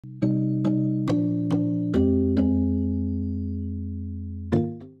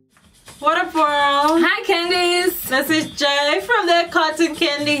What up, world? Hi, Candies. This is Jay from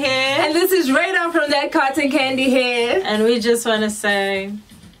ThatCottonCandyHair. And this is Revlon from ThatCottonCandyHair. And we just want to say...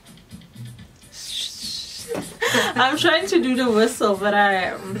 I'm trying to do the whistle, but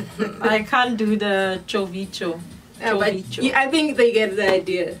I can't do the chovicho. I think they get the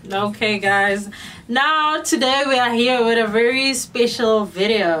idea. Okay, guys. Now, today we are here with a very special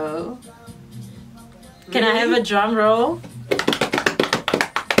video. Can I have a drum roll?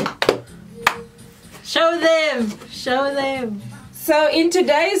 Show them! Show them! So in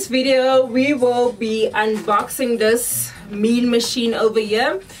today's video, we will be unboxing this mean machine over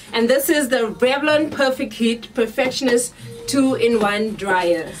here. And this is the Revlon Perfect Heat Perfectionist 2-in-1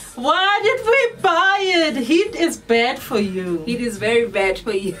 dryer. Why did we buy it? Heat is bad for you. Heat is very bad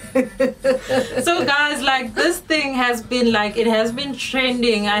for you. So guys, like, this thing has been like, it has been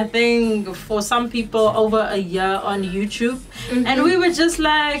trending, I think, for some people over a year on YouTube. And we were just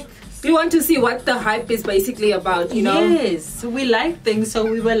like, we want to see what the hype is basically about, you know? Yes, we like things, so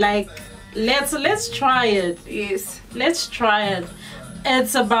we were like, let's try it. Yes, let's try it.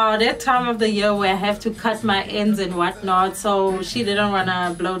 It's about that time of the year where I have to cut my ends and whatnot, so she didn't want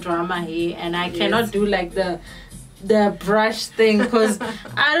to blow dry my hair, and I cannot do like the brush thing because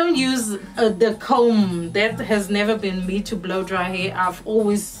I don't use the comb. That has never been me to blow dry hair. I've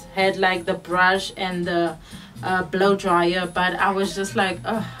always had like the brush and the blow dryer, but I was just like,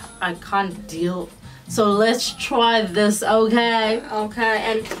 I can't deal. So let's try this, okay? Okay,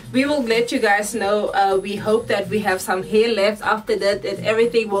 and we will let you guys know. We hope that we have some hair left after that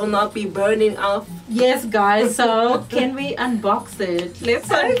everything will not be burning off. Yes, guys, so can we unbox it? Let's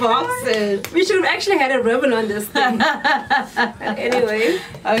unbox it. We should have actually had a ribbon on this thing. Anyway.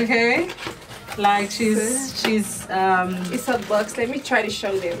 Okay. Like she's it's a box. Let me try to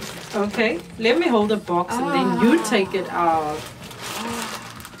show them. Okay, let me hold the box and then you take it out.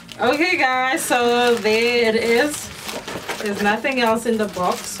 Okay, guys, so there it is. There's nothing else in the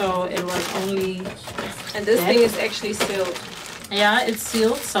box, so it was only... And this thing is actually sealed. Yeah, it's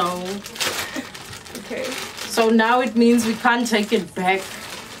sealed, so... Okay. So now it means we can't take it back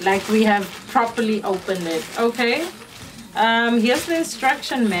like we have properly opened it. Okay. Here's the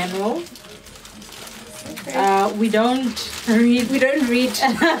instruction manual. Okay. We don't read this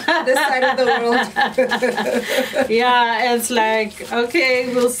side of the world. Yeah, it's like,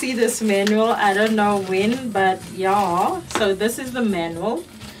 okay, we'll see this manual. I don't know when, but yeah. So this is the manual.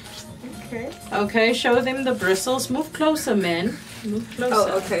 Okay. Okay, show them the bristles. Move closer, man. Move closer.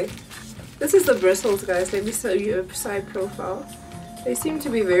 Oh, okay. This is the bristles, guys. Let me show you a side profile. They seem to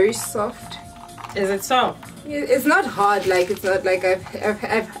be very soft. Is it soft? It's not hard. Like, it's not like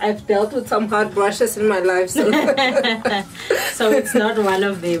I've dealt with some hard brushes in my life, so so it's not one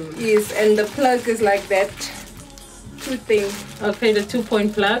of them. Yes, and the plug is like that two thing. Okay, the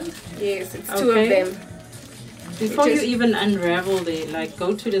 2-point plug. Yes, it's two of them. Before you even unravel it, like,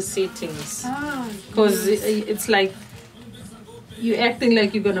 go to the settings, because it's like you acting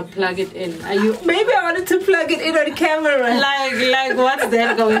like you're gonna plug it in. Are you? Maybe I wanted to plug it in on camera. Like what's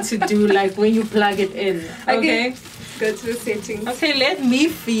that going to do? Like when you plug it in? Okay. Go to the settings. Okay, let me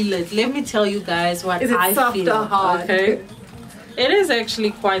feel it. Let me tell you guys what I feel. Is it soft or hard? Okay. It is actually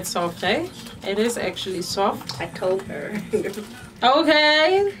quite soft, eh? It is actually soft. I told her.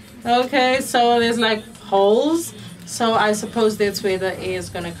 Okay. Okay. So there's like holes. So I suppose that's where the air is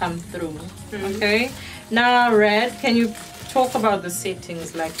gonna come through. Okay. Now, Red, can you talk about the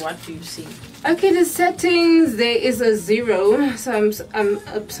settings? Like, what do you see? Okay, the settings, there is a 0, so I'm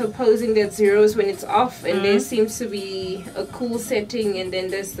supposing that 0 is when it's off, and there seems to be a cool setting, and then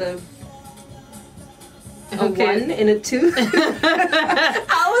there's the 1 and a 2.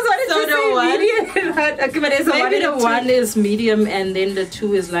 I was wanting to say medium. Okay, but there's a maybe 1 the 1 is medium, and then the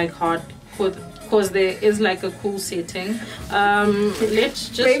 2 is like hot, because there is like a cool setting. Let's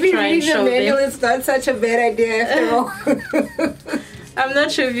just maybe try and show reading the manual them. is not such a bad idea after all. I'm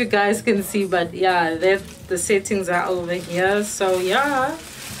not sure if you guys can see, but yeah, the settings are over here. So yeah,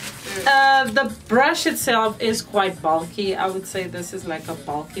 the brush itself is quite bulky. I would say this is like a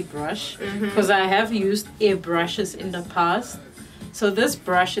bulky brush because I have used air brushes in the past. So this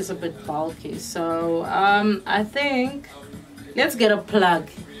brush is a bit bulky. So I think let's get a plug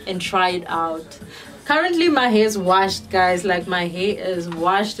and try it out. Currently my hair is washed, guys. Like, my hair is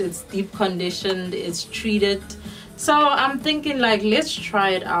washed, it's deep conditioned, it's treated. So I'm thinking, like, let's try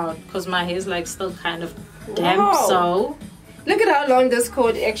it out because my hair is like still kind of damp. Wow. So look at how long this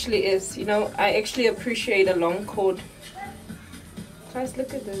cord actually is. You know, I actually appreciate a long cord. Guys,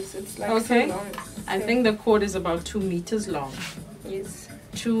 look at this. It's like so long. I think the cord is about 2 meters long. Yes.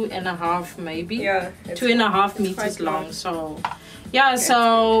 2.5 maybe. Yeah. 2.5 meters long. So Yeah,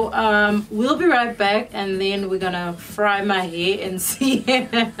 so we'll be right back, and then we're gonna fry my hair and see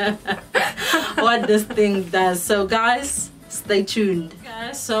what this thing does. So guys, stay tuned.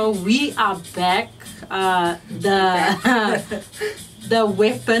 Guys, so we are back. The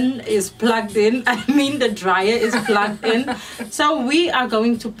weapon is plugged in. I mean, the dryer is plugged in. So we are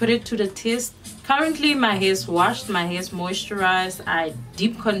going to put it to the test. Currently, my hair is washed, my hair is moisturized. I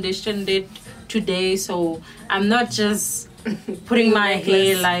deep conditioned it today, so I'm not just putting my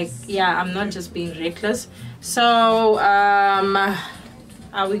hair like, yeah, I'm not just being reckless. So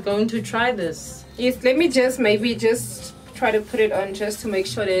are we going to try this? Yes, let me maybe just try to put it on just to make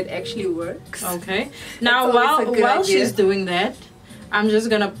sure that it actually works. Okay, now while she's doing that, I'm just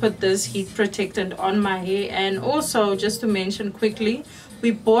gonna put this heat protectant on my hair. And also, just to mention quickly,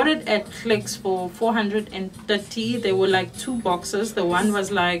 we bought it at Clicks for 430. There were like 2 boxes. The one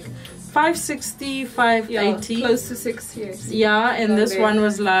was like 560, 580, yeah, close to 6 years. Yeah, and this one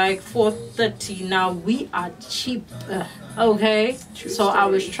was like 430. Now we are cheap. Okay, so I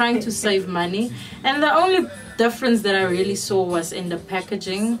was trying to save money, and the only difference that I really saw was in the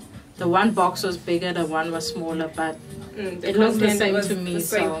packaging. The one box was bigger, the one was smaller, but it looks the same to me.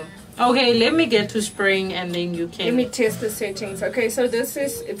 So okay, let me get to spraying, and then you can. Let me test the settings. Okay, so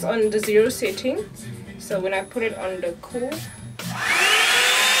it's on the 0 setting. So when I put it on the cool,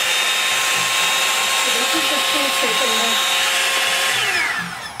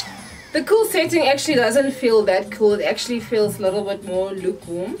 the cool setting actually doesn't feel that cool. It actually feels a little bit more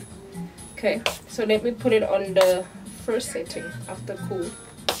lukewarm. Okay, so let me put it on the first setting after cool.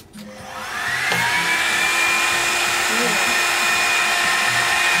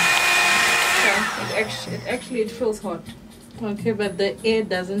 It feels hot. Okay, but the air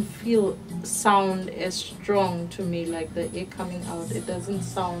doesn't sound as strong to me, like the air coming out. It doesn't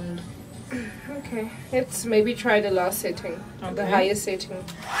sound. Okay, let's maybe try the last setting, the highest setting.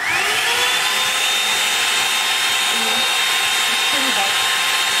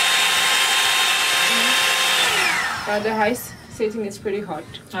 The highest setting is pretty hot.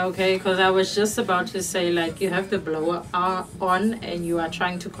 Okay, because I was just about to say, like, you have the blower on and you are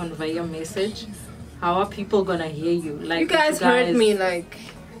trying to convey a message. How are people gonna hear you? Like, you guys heard me, like,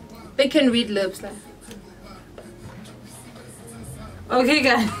 they can read lips. Like. Okay,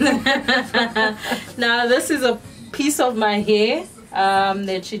 guys. Now this is a piece of my hair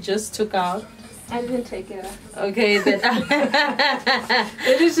that she just took out. I didn't take it out. Okay, then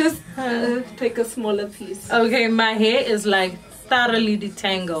it is just take a smaller piece. Okay, my hair is like thoroughly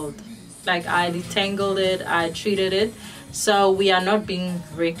detangled. Like, I detangled it, I treated it, so we are not being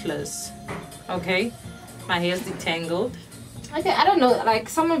reckless. Okay, my hair is detangled. Okay, I don't know, like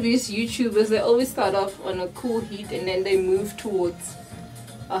some of these YouTubers, they always start off on a cool heat and then they move towards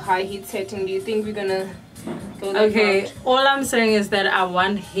a high heat setting. Do you think we're gonna go that route? All I'm saying is that I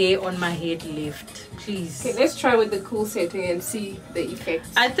want hair on my head left, please. Okay, let's try with the cool setting and see the effects.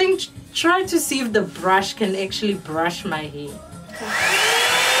 I think try to see if the brush can actually brush my hair.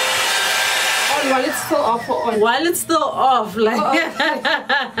 While it's still off or on? While it's still off, like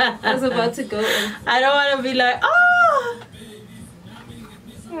I was about to go in. I don't want to be like, oh.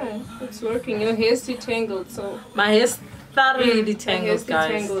 Yeah, it's working. Your hair's detangled, so my hair's thoroughly detangled,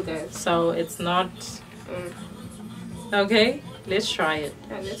 guys. So it's not. Okay, let's try it.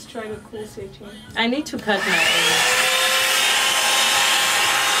 Yeah, let's try the cool setting. I need to cut my hair.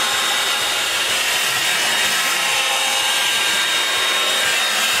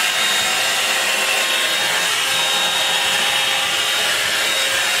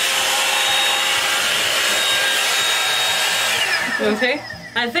 Okay,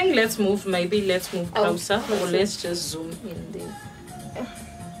 I think let's move closer, or let's just zoom in there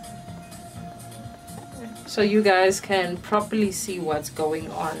so you guys can properly see what's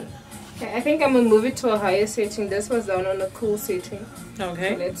going on. Okay, I think I'm gonna move it to a higher setting. This was down on a cool setting.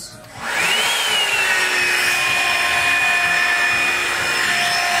 Okay, so let's.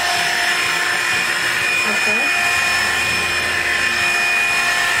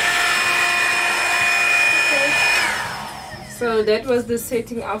 So that was the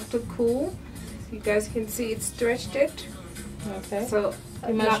setting after cool. You guys can see it stretched it. Okay. So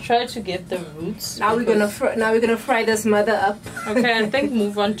you must try to get the roots. Now we're gonna fry this mother up. Okay, I think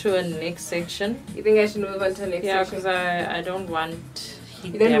move on to a next section. You think I should move on to the next section? Yeah, because I don't want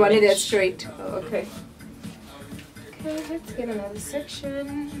heat. You don't want it that straight. Oh, okay. Okay, let's get another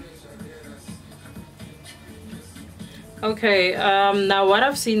section. Okay. Now what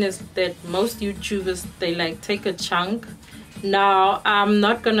I've seen is that most YouTubers, they like take a chunk. Now I'm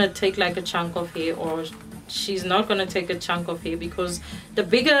not gonna take like a chunk of hair, or she's not gonna take a chunk of hair, because the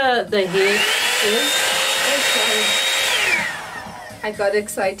bigger the hair is, I got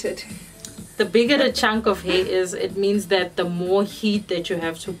excited. The bigger the chunk of hair is, it means that the more heat that you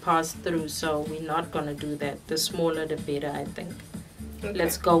have to pass through. So we're not gonna do that. The smaller the better, I think. Okay.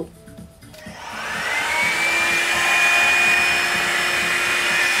 Let's go.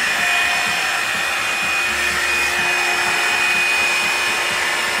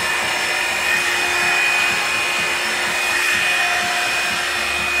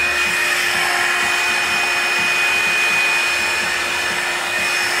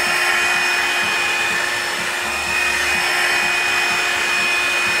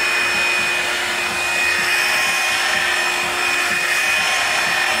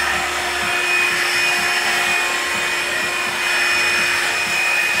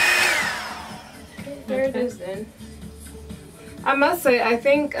 I must say, I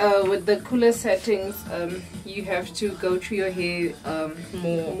think with the cooler settings, you have to go through your hair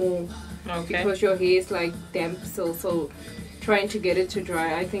more. Okay. Because your hair is like damp, so trying to get it to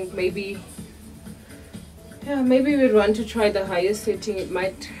dry. I think maybe we'd want to try the higher setting. It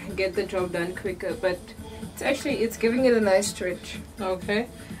might get the job done quicker, but it's giving it a nice stretch. Okay,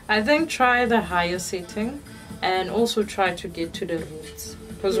 I think try the higher setting and also try to get to the roots.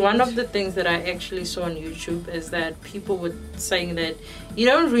 Because one of the things that I actually saw on YouTube is that people were saying that you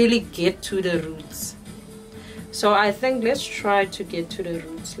don't really get to the roots. So I think let's try to get to the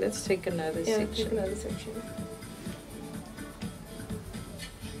roots. Let's take another section. Take another section.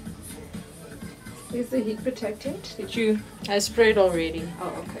 Is the heat protectant? Did you? I sprayed already.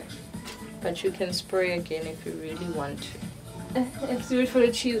 Oh, okay. But you can spray again if you really want to. Let's do it for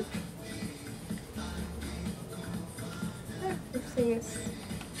the tube. This thing is...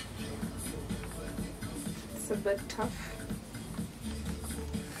 a bit tough.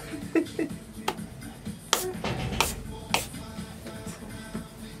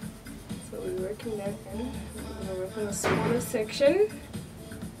 So we're working that in. We're going to work on a smaller section.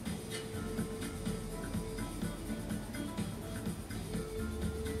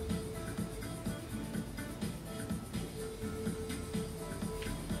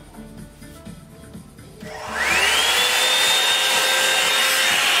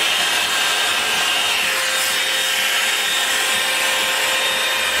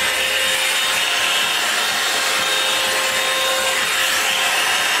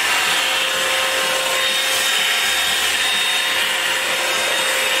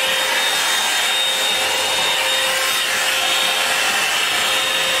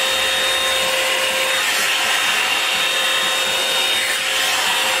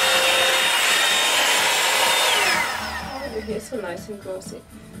 Nice and glossy.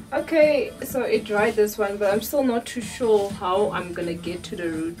 Okay, so it dried this one, but I'm still not too sure how I'm gonna get to the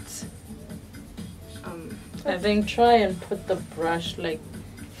roots. I think try and put the brush like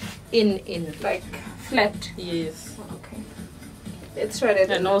in like flat. Yes. Oh, okay. Let's try that.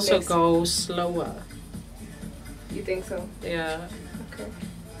 And also go slower. You think so? Yeah. Okay.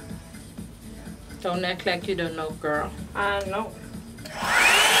 Don't act like you don't know, girl. No.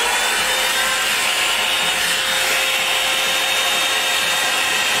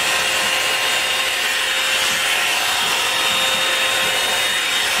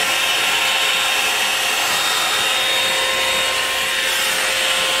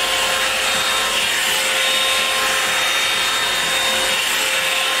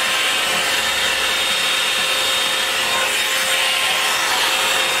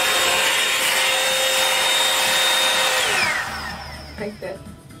 Like that.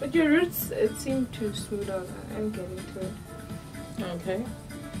 But your roots, it seemed to smooth out. I'm getting to it. Okay.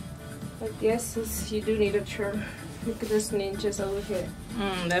 But yes, you do need a trim. Look at this ninjas over here.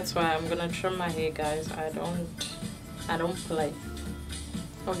 That's why I'm gonna trim my hair, guys. I don't play.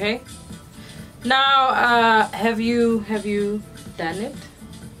 Okay. Now, have you done it?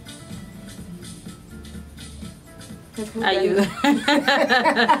 Are you?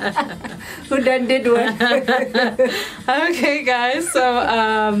 Who did what? Okay, guys. So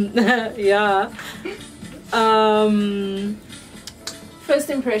yeah. First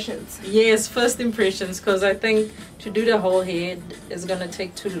impressions. Yes, first impressions. Because I think to do the whole head is gonna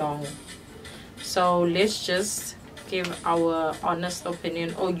take too long. So let's just give our honest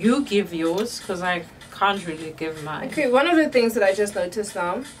opinion, or you give yours, because I can't really give mine. Okay, one of the things that I just noticed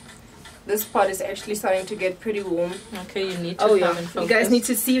now, this part is actually starting to get pretty warm. Okay, you need to come and focus. You guys need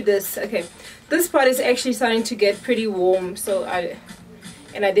to see this. Okay, this part is actually starting to get pretty warm. So I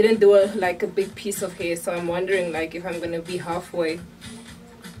didn't do a big piece of hair, so I'm wondering if I'm gonna be halfway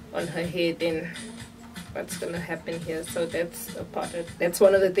on her hair, then what's gonna happen here. So that's a part of, that's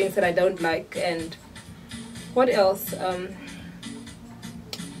one of the things that I don't like. And what else?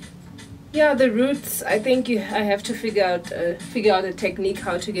 Yeah, the roots. I think I have to figure out a technique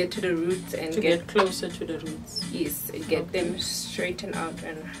how to get to the roots and get closer to the roots. Yes, and get them straightened out.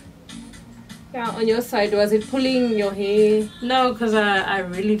 And yeah, on your side, was it pulling your hair? No, because I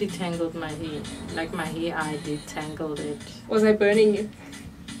really detangled my hair. Like my hair, I detangled it. Was I burning you?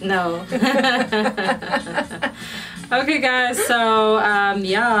 No. Okay, guys. So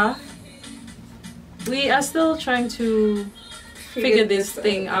yeah, we are still trying to figure this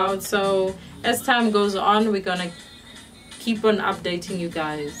thing out. So as time goes on, we're gonna keep on updating you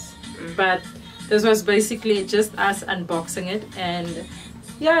guys. But this was basically just us unboxing it, and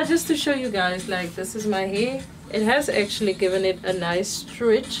yeah, just to show you guys, like, this is my hair. It has actually given it a nice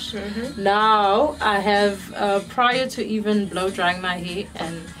stretch. Now I have prior to even blow drying my hair,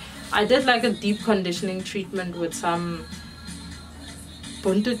 and I did like a deep conditioning treatment with some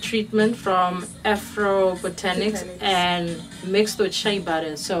buntu treatment from Afro Botanics and mixed with shea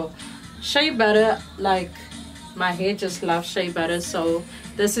butter. So shea butter, like, my hair just loves shea butter, so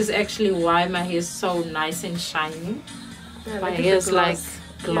this is actually why my hair is so nice and shiny. My hair is like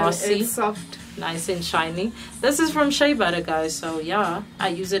glossy, it's soft, nice and shiny. This is from shea butter, guys. So yeah, I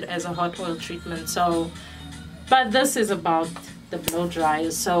use it as a hot oil treatment. So but this is about the blow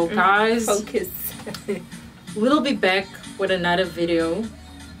dryer. So guys, focus. We'll be back with another video.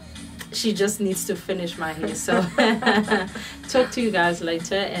 She just needs to finish my hair. So talk to you guys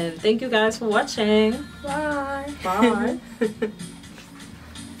later, and thank you guys for watching. Bye. Bye.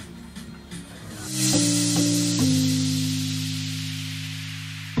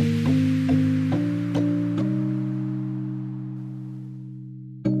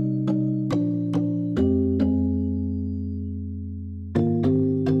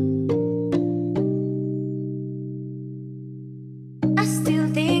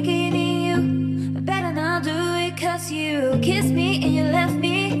 You kissed me and you left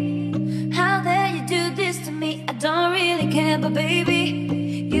me. How dare you do this to me? I don't really care, but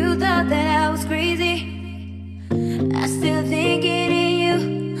baby, you thought that I was crazy. I still thinking in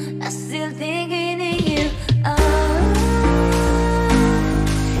you. I still thinking in you. Oh,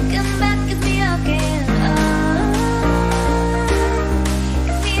 come back, kiss me again. Oh,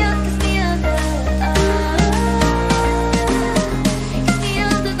 kiss me up, kiss me under. Oh, kiss me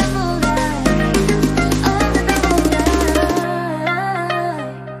under the moonlight. Under the moonlight.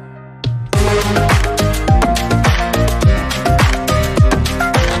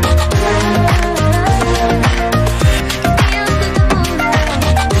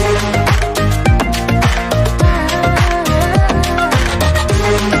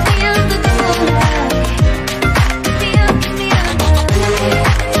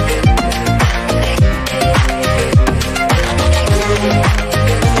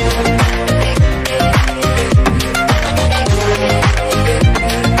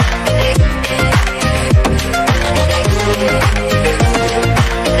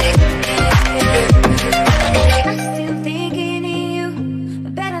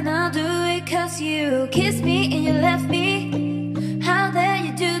 You kissed me and you left me. How dare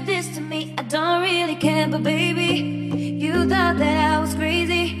you do this to me? I don't really care, but baby,